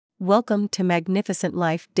Welcome to Magnificent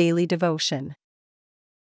Life Daily Devotion.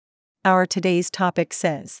 Our today's topic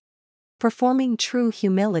says, Performing True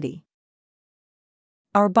Humility.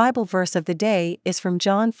 Our Bible verse of the day is from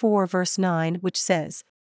John 4 verse 9, which says,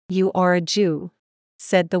 "You are a Jew,"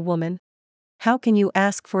 said the woman. "How can you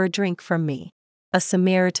ask for a drink from me, a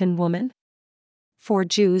Samaritan woman?" For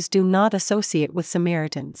Jews do not associate with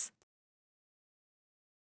Samaritans.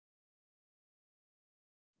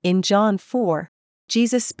 In John 4,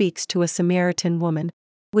 Jesus speaks to a Samaritan woman,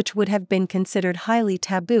 which would have been considered highly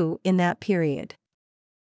taboo in that period.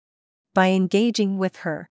 By engaging with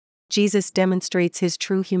her, Jesus demonstrates his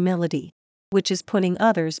true humility, which is putting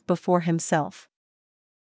others before himself.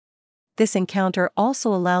 This encounter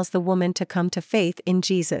also allows the woman to come to faith in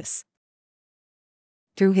Jesus.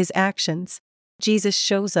 Through his actions, Jesus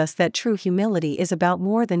shows us that true humility is about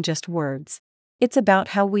more than just words. It's about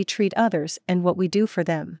how we treat others and what we do for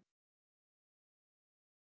them.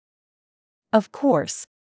 Of course,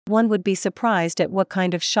 one would be surprised at what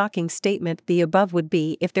kind of shocking statement the above would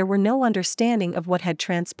be if there were no understanding of what had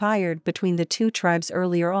transpired between the two tribes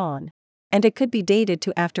earlier on, and it could be dated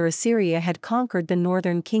to after Assyria had conquered the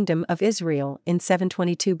northern kingdom of Israel in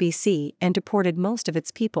 722 BC and deported most of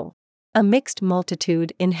its people. A mixed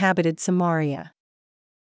multitude inhabited Samaria.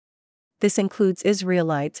 This includes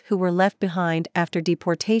Israelites who were left behind after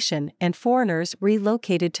deportation and foreigners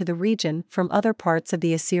relocated to the region from other parts of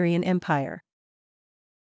the Assyrian Empire.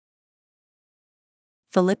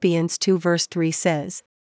 Philippians 2 verse 3 says,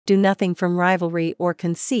 "Do nothing from rivalry or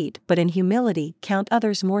conceit, but in humility count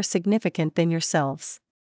others more significant than yourselves."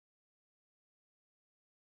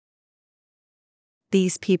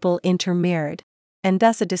 These people intermarried, and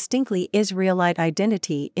thus a distinctly Israelite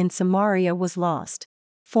identity in Samaria was lost,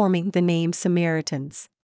 forming the name Samaritans.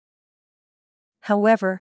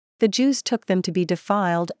 However, the Jews took them to be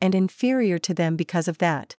defiled and inferior to them because of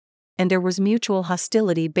that, and there was mutual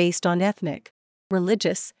hostility based on ethnic,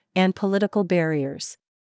 religious, and political barriers.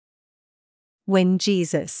 When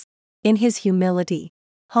Jesus, in his humility,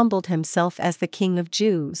 humbled himself as the King of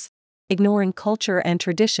Jews, ignoring culture and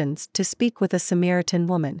traditions to speak with a Samaritan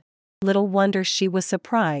woman, little wonder she was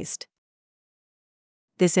surprised.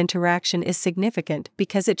 This interaction is significant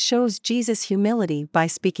because it shows Jesus' humility by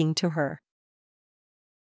speaking to her.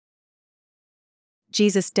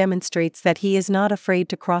 Jesus demonstrates that he is not afraid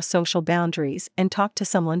to cross social boundaries and talk to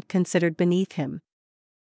someone considered beneath him.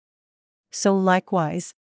 So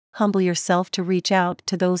likewise, humble yourself to reach out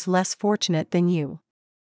to those less fortunate than you.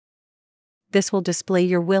 This will display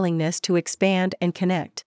your willingness to expand and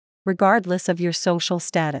connect, regardless of your social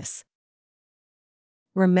status.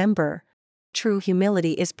 Remember, true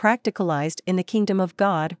humility is practicalized in the kingdom of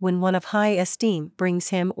God when one of high esteem brings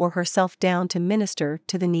him or herself down to minister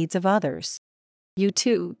to the needs of others. You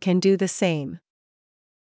too can do the same.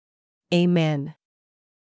 Amen.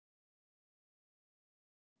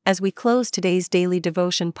 As we close today's daily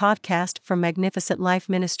devotion podcast from Magnificent Life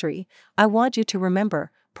Ministry, I want you to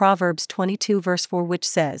remember Proverbs 22 verse 4, which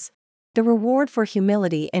says, "The reward for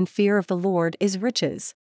humility and fear of the Lord is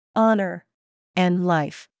riches, honor, and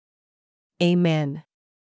life." Amen.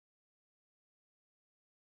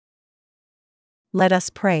 Let us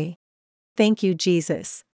pray. Thank you,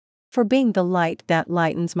 Jesus, for being the light that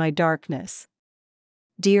lightens my darkness.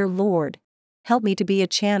 Dear Lord, help me to be a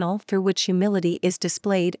channel through which humility is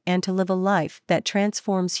displayed and to live a life that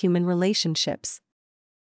transforms human relationships.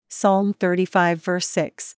 Psalm 35 verse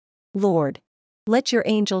 6. Lord, let your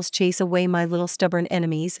angels chase away my little stubborn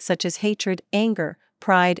enemies such as hatred, anger,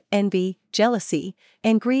 pride, envy, jealousy,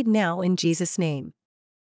 and greed now in Jesus' name.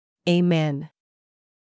 Amen.